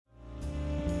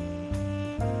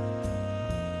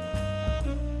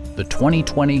the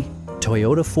 2020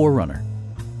 Toyota 4Runner.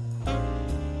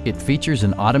 It features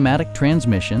an automatic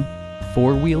transmission,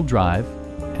 four-wheel drive,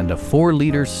 and a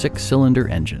 4-liter 6-cylinder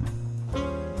engine.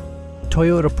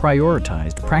 Toyota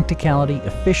prioritized practicality,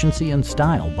 efficiency, and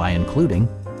style by including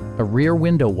a rear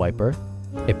window wiper,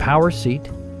 a power seat,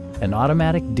 an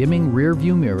automatic dimming rear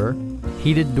view mirror,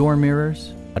 heated door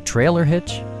mirrors, a trailer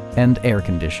hitch, and air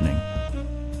conditioning.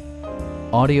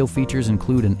 Audio features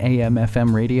include an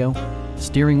AM/FM radio,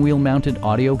 steering wheel mounted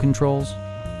audio controls,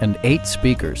 and 8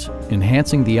 speakers,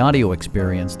 enhancing the audio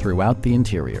experience throughout the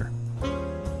interior.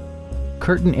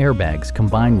 Curtain airbags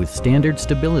combine with standard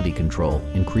stability control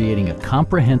in creating a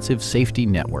comprehensive safety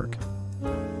network.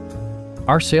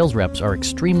 Our sales reps are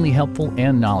extremely helpful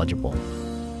and knowledgeable.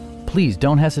 Please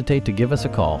don't hesitate to give us a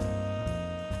call.